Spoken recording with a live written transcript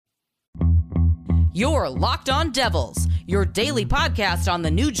You're Locked On Devils, your daily podcast on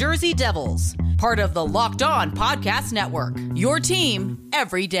the New Jersey Devils. Part of the Locked On Podcast Network, your team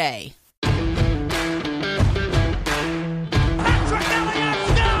every day. Patrick Elliott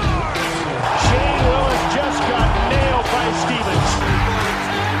scores! Shane Lewis just got nailed by Stevens.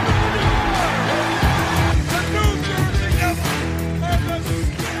 The New Jersey Devils are the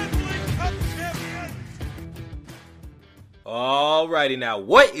Stanley Cup champions. Alrighty now,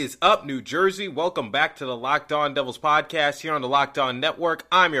 what is up, New Jersey? Welcome back to the Locked On Devils podcast here on the Locked On Network.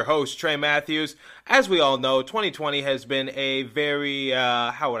 I'm your host, Trey Matthews. As we all know, 2020 has been a very,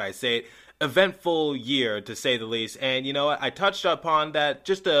 eventful year, to say the least. And you know what? I touched upon that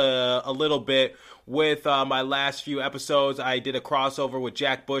just a little bit with my last few episodes. I did a crossover with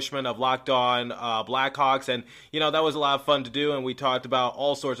Jack Bushman of Locked On Blackhawks, and you know, that was a lot of fun to do, and we talked about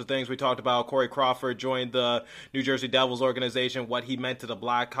all sorts of things. We talked about Corey Crawford joined the New Jersey Devils organization, what he meant to the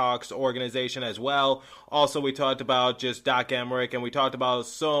Blackhawks organization as well. Also, we talked about just Doc Emrick, and we talked about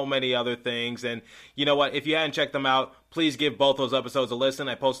so many other things. And you know what? If you hadn't checked them out, please give both those episodes a listen.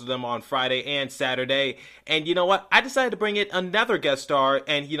 I posted them on Friday and Saturday. And you know what? I decided to bring in another guest star,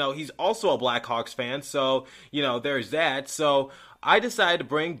 and you know, he's also a Blackhawks fan, so you know, there's that. So I decided to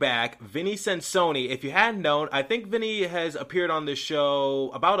bring back Vinny Sensoni. If you hadn't known, I think Vinny has appeared on this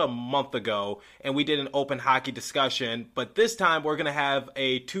show about a month ago, and we did an open hockey discussion. But this time, we're going to have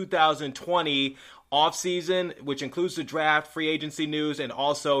a 2020 off-season, which includes the draft, free agency news, and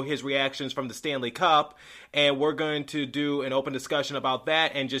also his reactions from the Stanley Cup. And we're going to do an open discussion about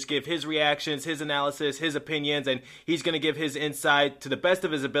that and just give his reactions, his analysis, his opinions, and he's going to give his insight to the best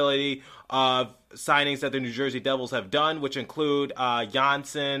of his ability of signings that the New Jersey Devils have done, which include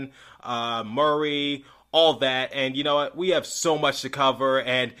Johnsson, Murray, all that. And you know what? We have so much to cover.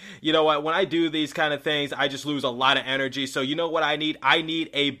 And you know what? When I do these kind of things, I just lose a lot of energy. So you know what I need? I need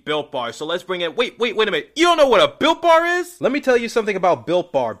a Built Bar. So let's bring in, wait a minute. You don't know what a Built Bar is? Let me tell you something about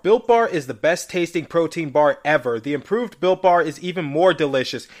Built Bar. Built Bar is the best tasting protein bar ever. The improved Built Bar is even more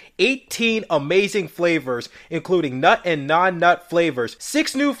delicious. 18 amazing flavors, including nut and non-nut flavors.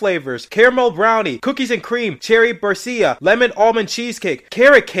 6 new flavors: caramel brownie, cookies and cream, cherry barcia, lemon almond cheesecake,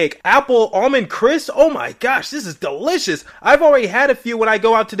 carrot cake, apple almond crisp. Oh my gosh, this is delicious. I've already had a few when I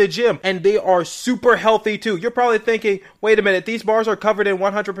go out to the gym, and they are super healthy too. You're probably thinking, wait a minute, these bars are covered in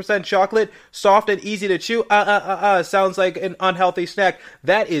 100% chocolate, soft and easy to chew. Sounds like an unhealthy snack.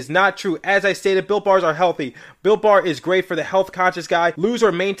 That is not true. As I stated, Built Bars are healthy. Built Bar is great for the health conscious guy. Lose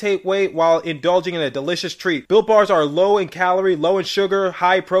or maintain weight while indulging in a delicious treat. Built Bars are low in calorie, low in sugar,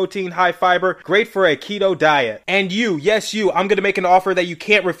 high protein, high fiber, great for a keto diet. And you, yes you, I'm going to make an offer that you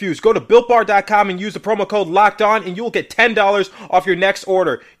can't refuse. Go to BuiltBar.com and use the promo code LOCKEDON, and you'll get $10 off your next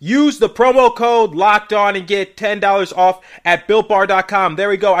order. Use the promo code LOCKEDON and get $10 off at BuiltBar.com. There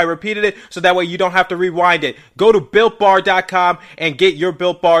we go. I repeated it so that way you don't have to rewind it. Go to BuiltBar.com and get your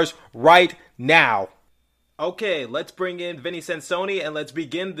Built Bars right now. Okay, let's bring in Vinny Sensoni and let's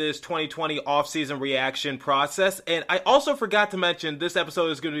begin this 2020 offseason reaction process. And I also forgot to mention this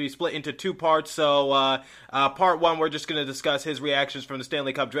episode is going to be split into 2 parts. So part 1, we're just going to discuss his reactions from the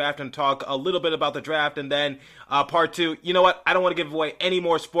Stanley Cup draft and talk a little bit about the draft. And then part 2, you know what? I don't want to give away any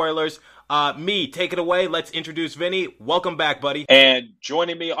more spoilers. Take it away. Let's introduce Vinny. Welcome back, buddy. And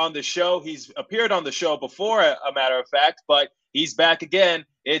joining me on the show, he's appeared on the show before, a matter of fact, but he's back again.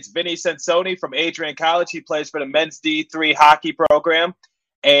 It's Vinny Sensoni from Adrian College. He plays for the men's D3 hockey program.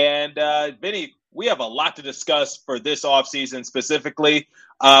 And Vinny, we have a lot to discuss for this offseason specifically.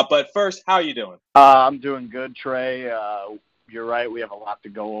 But first, how are you doing? I'm doing good, Trey. You're right. We have a lot to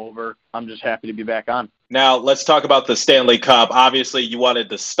go over. I'm just happy to be back on. Now, let's talk about the Stanley Cup. Obviously, you wanted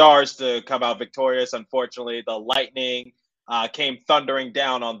the Stars to come out victorious. Unfortunately, the Lightning came thundering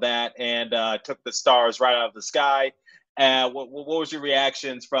down on that and took the Stars right out of the sky. What was your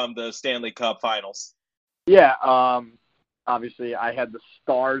reactions from the Stanley Cup Finals? Yeah, obviously I had the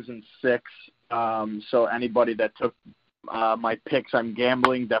Stars in 6. So anybody that took my picks on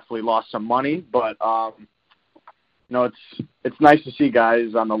gambling definitely lost some money. But you know, it's nice to see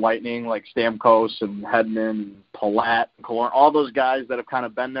guys on the Lightning like Stamkos and Hedman and Palat and Killorn, all those guys that have kind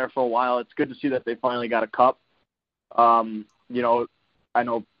of been there for a while. It's good to see that they finally got a cup. You know, I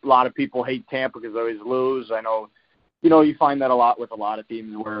know a lot of people hate Tampa because they always lose. I know, you know, you find that a lot with a lot of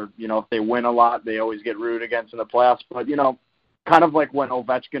teams where, you know, if they win a lot, they always get rooted against in the playoffs. But, you know, kind of like when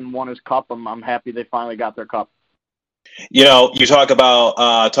Ovechkin won his cup, I'm happy they finally got their cup. You know, you talking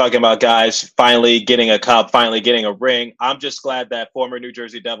about guys finally getting a cup, finally getting a ring. I'm just glad that former New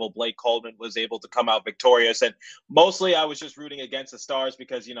Jersey Devil Blake Coleman was able to come out victorious. And mostly I was just rooting against the Stars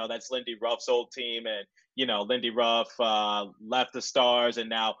because, you know, that's Lindy Ruff's old team. And, you know, Lindy Ruff left the Stars, and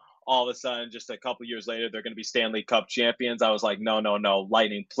now all of a sudden, just a couple years later, they're going to be Stanley Cup champions. I was like, no,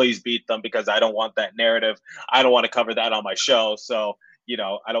 Lightning, please beat them, because I don't want that narrative. I don't want to cover that on my show. So,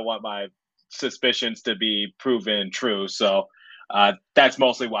 I don't want my suspicions to be proven true. So that's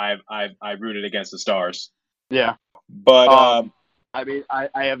mostly why I rooted against the Stars. Yeah. But I mean,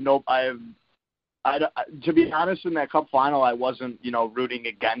 to be honest, in that Cup final, I wasn't, rooting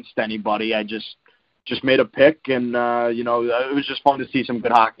against anybody. I just made a pick, and it was just fun to see some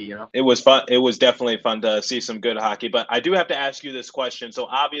good hockey. It was fun. It was definitely fun to see some good hockey. But I do have to ask you this question. So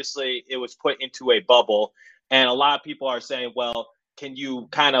obviously, it was put into a bubble, and a lot of people are saying, well, can you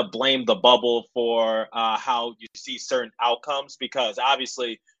kind of blame the bubble for how you see certain outcomes? Because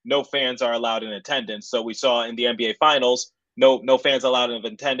obviously, no fans are allowed in attendance. So we saw in the NBA Finals, no fans allowed in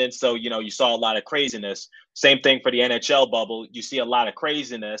attendance. So, you saw a lot of craziness. Same thing for the NHL bubble. You see a lot of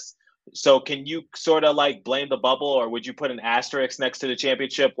craziness. So can you sort of like blame the bubble, or would you put an asterisk next to the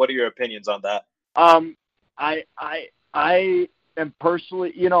championship? What are your opinions on that? I am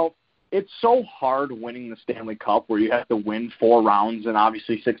personally, it's so hard winning the Stanley Cup where you have to win 4 rounds and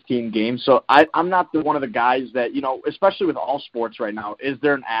obviously 16 games. So I'm not one of the guys that, especially with all sports right now, is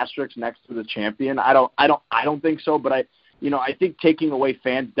there an asterisk next to the champion? I don't think so, but I think taking away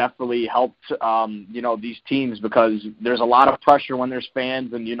fans definitely helped, these teams, because there's a lot of pressure when there's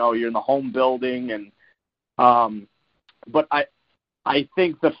fans, and, you're in the home building. And but I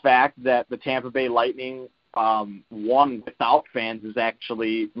think the fact that the Tampa Bay Lightning won without fans is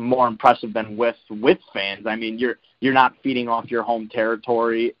actually more impressive than with fans. I mean, you're not feeding off your home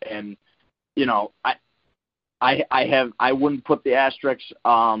territory, and, I wouldn't put the asterisks.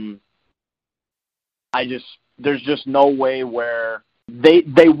 There's just no way where they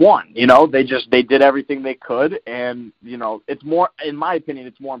won, they did everything they could. And, it's more, in my opinion,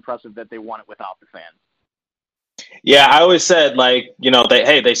 it's more impressive that they won it without the fans. Yeah. I always said,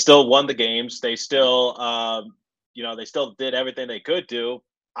 they still won the games. They still, they still did everything they could do.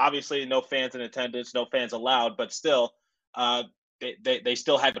 Obviously no fans in attendance, no fans allowed, but still, they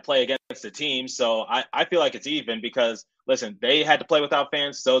still had to play against the team. So I feel like it's even, because listen, they had to play without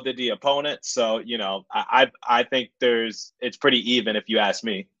fans, so did the opponent. So, I think it's pretty even, if you ask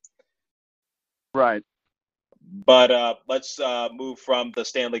me. Right. But let's move from the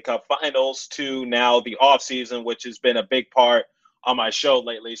Stanley Cup Finals to now the offseason, which has been a big part on my show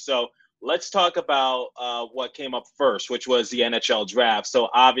lately. So let's talk about what came up first, which was the NHL draft. So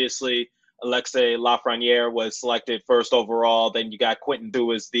obviously, Alexis Lafreniere was selected first overall. Then you got Quentin, who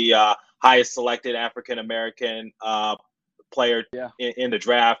was the highest selected African-American player in the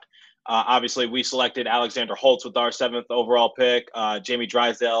draft. Obviously, we selected Alexander Holtz with our 7th overall pick. Jamie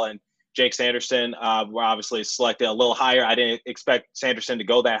Drysdale and Jake Sanderson were obviously selected a little higher. I didn't expect Sanderson to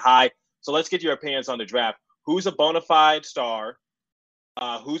go that high. So let's get your opinions on the draft. Who's a bona fide star?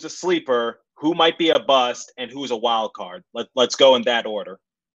 Who's a sleeper? Who might be a bust? And who's a wild card? Let's go in that order.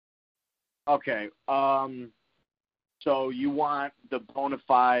 Okay. So you want the bona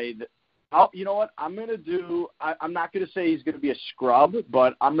fide. Oh, you know what? I'm gonna do. I'm not gonna say he's gonna be a scrub,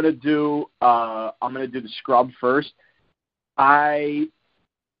 but I'm gonna do the scrub first.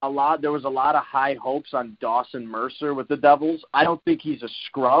 There was a lot of high hopes on Dawson Mercer with the Devils. I don't think he's a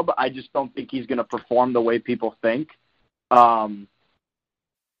scrub. I just don't think he's gonna perform the way people think.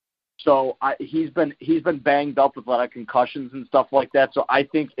 So he's been banged up with a lot of concussions and stuff like that. So I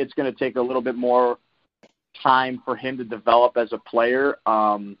think it's going to take a little bit more time for him to develop as a player.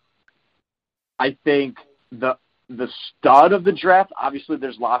 I think the stud of the draft, obviously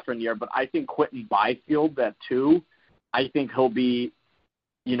there's Lafreniere, but I think Quentin Byfield, that too. I think he'll be,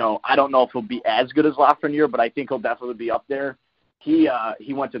 I don't know if he'll be as good as Lafreniere, but I think he'll definitely be up there. He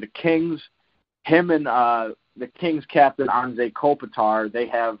went to the Kings. Him and the Kings captain, Anze Kopitar, they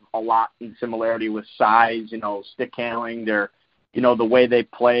have a lot in similarity with size, stick handling. They're, the way they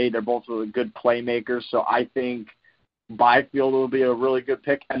play, they're both really good playmakers. So I think Byfield will be a really good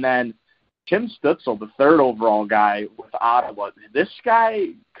pick. And then Tim Stützle, the 3rd overall guy with Ottawa, this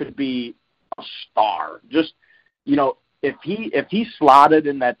guy could be a star. Just, if he slotted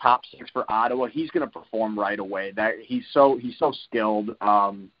in that top 6 for Ottawa, he's going to perform right away. That he's so skilled.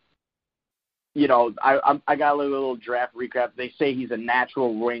 I got a little draft recap. They say he's a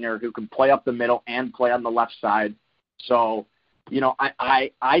natural winger who can play up the middle and play on the left side. So,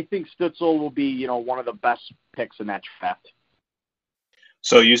 I think Stützle will be, one of the best picks in that draft.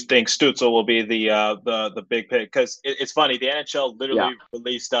 So you think Stützle will be the big pick? Because it's funny, the NHL literally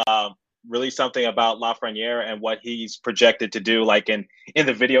released something about Lafreniere and what he's projected to do, like in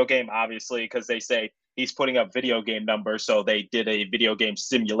the video game, obviously, because they say he's putting up video game numbers. So they did a video game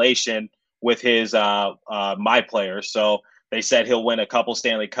simulation with his My Player. So they said he'll win a couple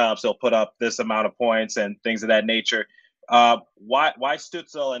Stanley Cups, he'll put up this amount of points and things of that nature. Why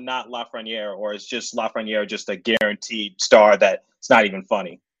Stützle and not Lafreniere, or is just Lafreniere just a guaranteed star that it's not even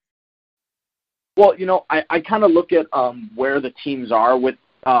funny? Well, I kind of look at where the teams are with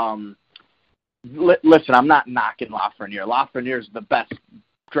listen, I'm not knocking Lafreniere. Lafreniere is the best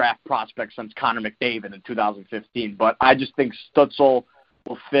draft prospect since Connor McDavid in 2015, but I just think Stützle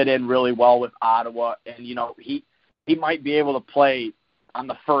will fit in really well with Ottawa, and he might be able to play on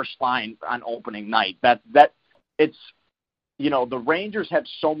the first line on opening night. That it's the Rangers have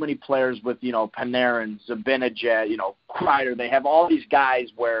so many players with Panarin, Zibanejad, Kreider. They have all these guys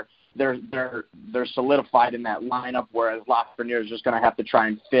where they're solidified in that lineup, whereas Lafreniere is just going to have to try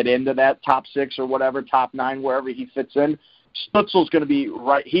and fit into that top 6 or whatever, top 9, wherever he fits in. Stützle's going to be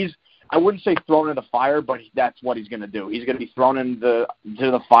right. I wouldn't say thrown in the fire, but that's what he's going to do. He's going to be thrown into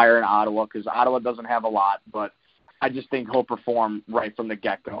the fire in Ottawa because Ottawa doesn't have a lot, but I just think he'll perform right from the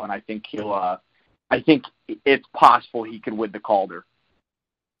get-go, and I think I think it's possible he could win the Calder.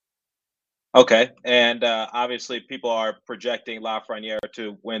 Okay, and obviously people are projecting Lafreniere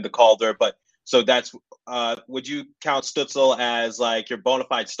to win the Calder, but so that's would you count Stützle as like your bona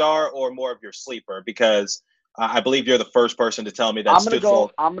fide star or more of your sleeper? Because I believe you're the first person to tell me that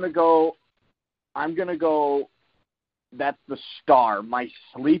Stützle. I'm gonna go. That's the star. My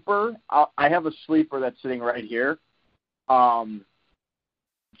sleeper. I have a sleeper that's sitting right here.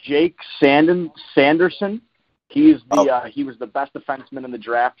 Jake Sanderson. He was the best defenseman in the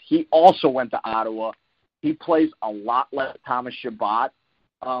draft. He also went to Ottawa. He plays a lot like Thomas Chabot,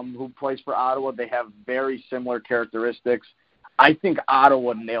 who plays for Ottawa. They have very similar characteristics. I think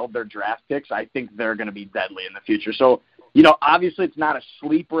Ottawa nailed their draft picks. I think they're going to be deadly in the future. So, obviously it's not a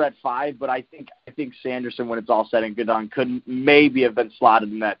sleeper at 5, but I think Sanderson, when it's all said and done, could maybe have been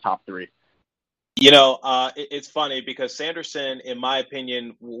slotted in that top 3. It's funny because Sanderson, in my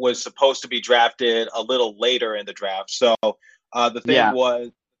opinion, was supposed to be drafted a little later in the draft. So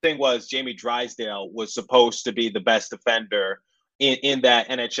the thing was Jamie Drysdale was supposed to be the best defender in that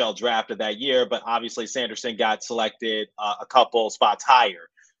NHL draft of that year, but obviously Sanderson got selected a couple spots higher.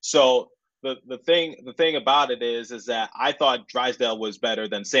 So the thing about it is that I thought Drysdale was better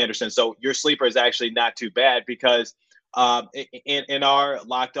than Sanderson. So your sleeper is actually not too bad because in our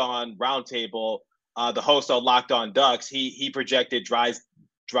Locked On Roundtable, the host of Locked On Ducks, he projected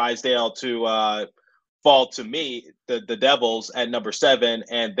Drysdale to fall to me, the Devils, at number 7,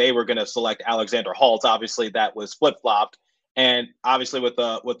 and they were going to select Alexander Holtz. Obviously, that was flip-flopped. And obviously with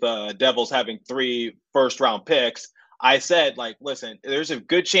the Devils having 3 first-round picks, I said, listen, there's a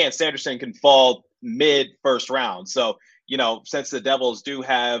good chance Sanderson can fall mid-first round. So, since the Devils do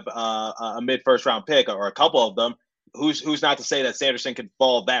have a mid-first-round pick, or a couple of them, who's not to say that Sanderson can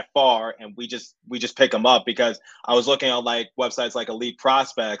fall that far, and we just pick him up? Because I was looking on websites like Elite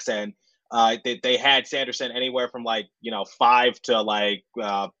Prospects, and they had Sanderson anywhere from 5 to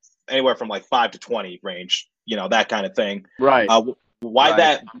anywhere from 5 to 20 range, that kind of thing. Right. Why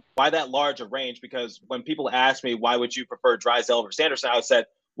that large a range? Because when people ask me why would you prefer Drysdale over Sanderson, I said,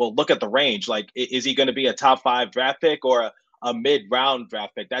 well, look at the range. Is he going to be a top 5 draft pick or a mid-round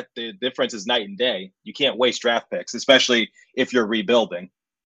draft pick? That the difference is night and day. You can't waste draft picks, especially if you're rebuilding.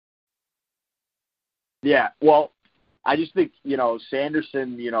 Yeah, well, I just think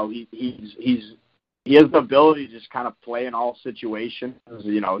Sanderson. He has the ability to just kind of play in all situations.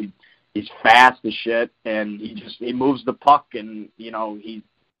 He's fast as shit, and he moves the puck, and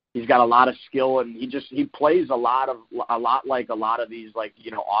he's got a lot of skill, and he plays a lot like a lot of these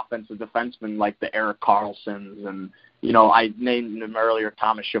offensive defensemen like the Erik Karlssons, and I named him earlier,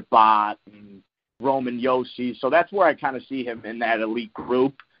 Thomas Chabot and Roman Josi. So that's where I kind of see him in that elite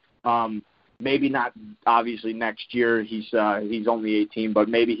group. Maybe not obviously next year. He's only 18, but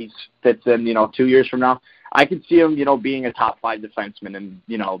maybe he fits in 2 years from now. I could see him being a top 5 defenseman in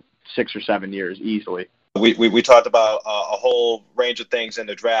 6 or 7 years easily. We talked about a whole range of things in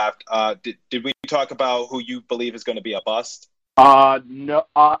the draft. Did we talk about who you believe is going to be a bust? No.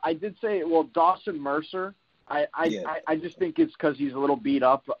 I did say, Dawson Mercer. I just think it's because he's a little beat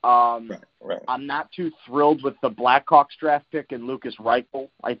up. Right. I'm not too thrilled with the Blackhawks draft pick and Lucas Reichel.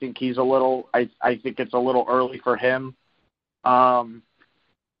 I think he's a little. I think it's a little early for him. Dylan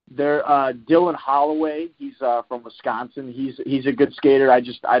Holloway. He's from Wisconsin. He's a good skater. I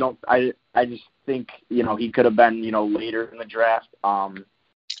just think he could have been later in the draft.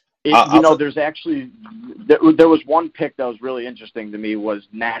 There's actually there was one pick that was really interesting to me was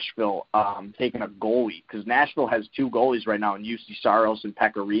Nashville taking a goalie, because Nashville has 2 goalies right now in UC Saros and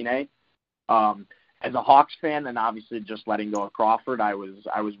Pekka Rinne. As a Hawks fan, and obviously just letting go of Crawford, I was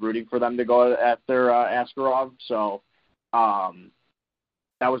rooting for them to go after Askarov. So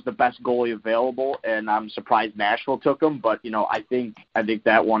that was the best goalie available, and I'm surprised Nashville took him. But I think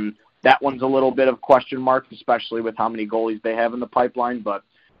that one's a little bit of question mark, especially with how many goalies they have in the pipeline. But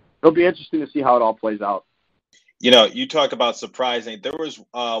it'll be interesting to see how it all plays out. You talk about surprising. There was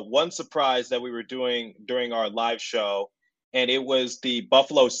one surprise that we were doing during our live show, and it was the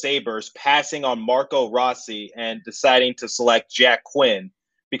Buffalo Sabres passing on Marco Rossi and deciding to select Jack Quinn,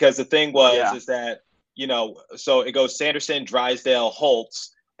 because the thing was is that so it goes Sanderson, Drysdale,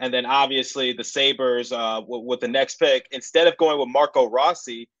 Holtz, and then obviously the Sabres with the next pick, instead of going with Marco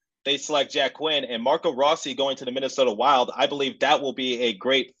Rossi, they select Jack Quinn. And Marco Rossi going to the Minnesota Wild, I believe that will be a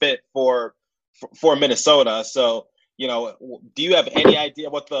great fit for Minnesota. So, do you have any idea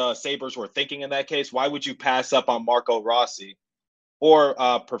what the Sabres were thinking in that case? Why would you pass up on Marco Rossi or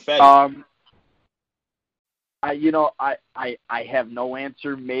Perfetti? I have no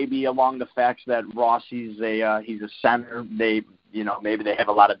answer. Maybe along the facts that Rossi's he's a center. They maybe they have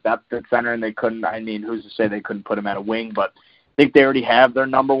a lot of depth at center, and they couldn't. I mean, who's to say they couldn't put him at a wing? But I think they already have their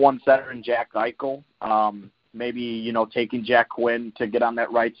number one center in Jack Eichel. Maybe taking Jack Quinn to get on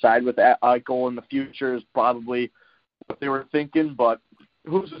that right side with Eichel in the future is probably what they were thinking. But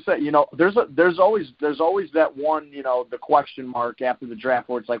who's to say? There's always that one, the question mark after the draft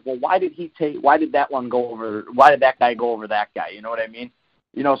where it's like, well, why did that guy go over that guy? You know what I mean?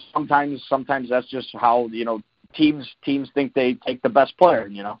 Sometimes that's just how teams think they take the best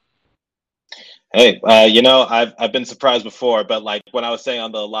player. Hey, I've been surprised before, but like when I was saying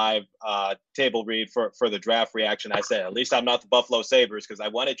on the live table read for the draft reaction, I said, at least I'm not the Buffalo Sabres, because I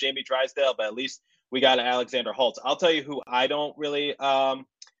wanted Jamie Drysdale, but at least we got Alexander Holtz. I'll tell you who I don't really I'm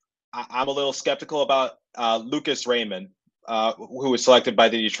a little skeptical about, Lucas Raymond, who was selected by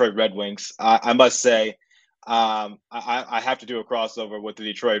the Detroit Red Wings. I must say, I have to do a crossover with the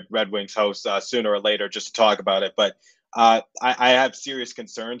Detroit Red Wings host sooner or later just to talk about it, but I have serious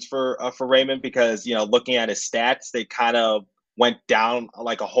concerns for Raymond, because looking at his stats, they kind of went down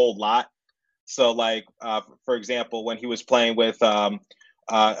like a whole lot. So like for example, when he was playing with one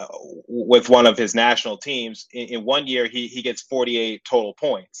of his national teams, in 1 year he gets 48 total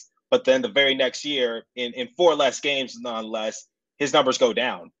points, but then the very next year in 4 less games nonetheless, his numbers go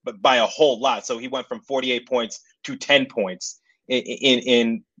down, but by a whole lot. So he went from 48 points to 10 points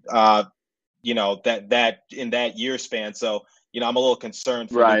in that in that year span. So, I'm a little concerned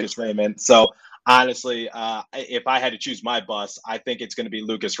for Lucas Raymond. So honestly, if I had to choose my bus, I think it's going to be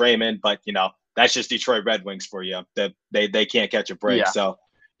Lucas Raymond, but that's just Detroit Red Wings for you. That they can't catch a break. Yeah. So,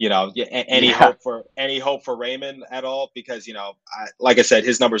 any hope for Raymond at all? Because, like I said,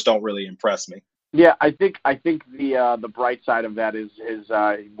 his numbers don't really impress me. Yeah, I think the bright side of that is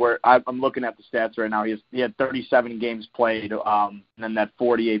where I'm looking at the stats right now. He had 37 games played, and then that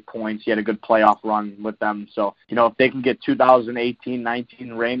 48 points. He had a good playoff run with them. So if they can get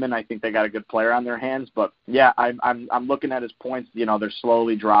 2018-19 Raymond, I think they got a good player on their hands. But yeah, I'm looking at his points. They're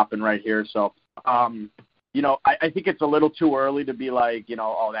slowly dropping right here. So I think it's a little too early to be like,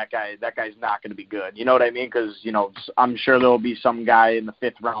 oh, that guy's not going to be good. You know what I mean? Because, I'm sure there'll be some guy in the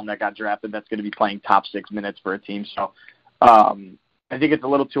 5th round that got drafted that's going to be playing top 6 minutes for a team. So I think it's a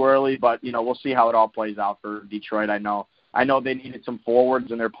little too early, but, we'll see how it all plays out for Detroit. I know they needed some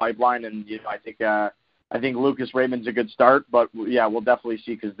forwards in their pipeline, and, I think Lucas Raymond's a good start. But, yeah, we'll definitely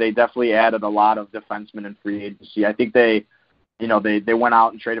see, because they definitely added a lot of defensemen in free agency. I think they went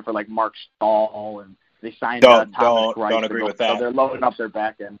out and traded for, like, Mark Stahl, and they signed don't agree with that. So they're loading up their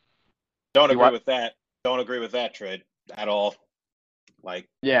back end. Don't agree with that. Don't agree with that trade at all. Like,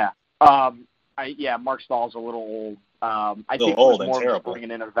 yeah, Mark Stahl's a little old. I think it was more of bringing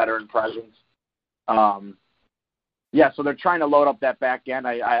in a veteran presence. Yeah, so they're trying to load up that back end.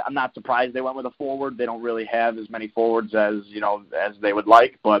 I'm not surprised they went with a forward. They don't really have as many forwards as as they would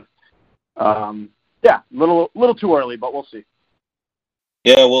like, but yeah, little too early, but we'll see.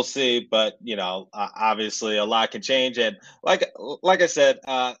 Yeah, we'll see, but obviously a lot can change, and like I said,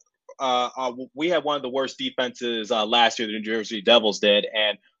 we had one of the worst defenses last year. The New Jersey Devils did,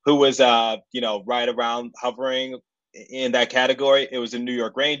 and who was right around hovering in that category? It was the New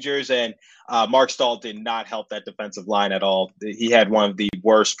York Rangers, and Mark Stahl did not help that defensive line at all. He had one of the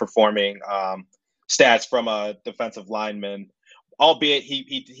worst performing stats from a defensive lineman, albeit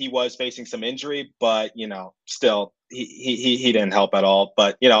he was facing some injury, but still. he didn't help at all.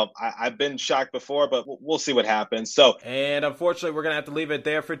 But, I've been shocked before, but we'll see what happens. So, and unfortunately, we're going to have to leave it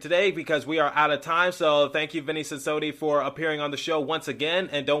there for today because we are out of time. So thank you, Vinny Sensoti, for appearing on the show once again.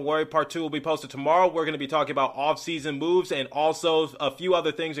 And don't worry, part 2 will be posted tomorrow. We're going to be talking about off-season moves and also a few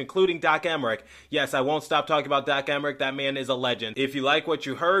other things, including Doc Emrick. Yes, I won't stop talking about Doc Emrick. That man is a legend. If you like what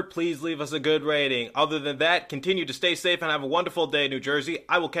you heard, please leave us a good rating. Other than that, continue to stay safe and have a wonderful day, New Jersey.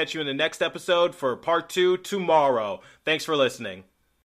 I will catch you in the next episode for part 2 tomorrow. Thanks for listening.